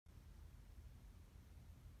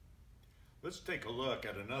Let's take a look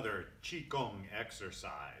at another chi-gung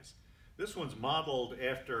exercise. This one's modeled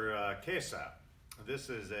after Kesa. This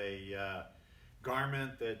is a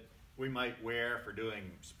garment that we might wear for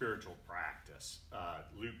doing spiritual practice,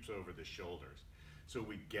 loops over the shoulders. So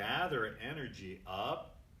we gather energy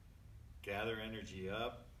up,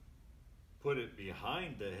 put it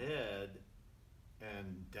behind the head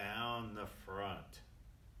and down the front.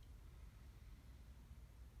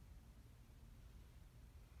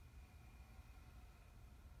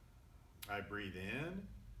 I breathe in,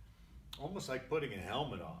 almost like putting a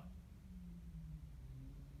helmet on.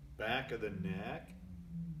 Back of the neck,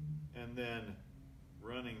 and then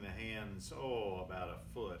running the hands, about a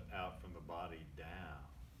foot out from the body down.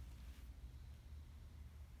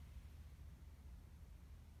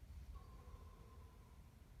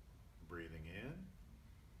 Breathing in,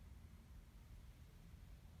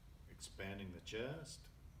 expanding the chest.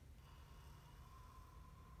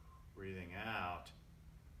 Breathing out,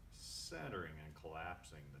 centering and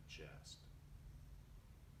collapsing the chest.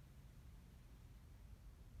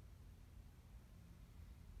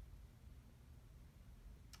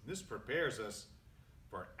 This prepares us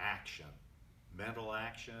for action, mental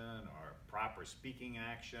action, or proper speaking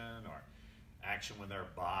action, or action with our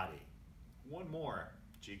body. One more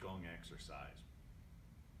Qigong exercise.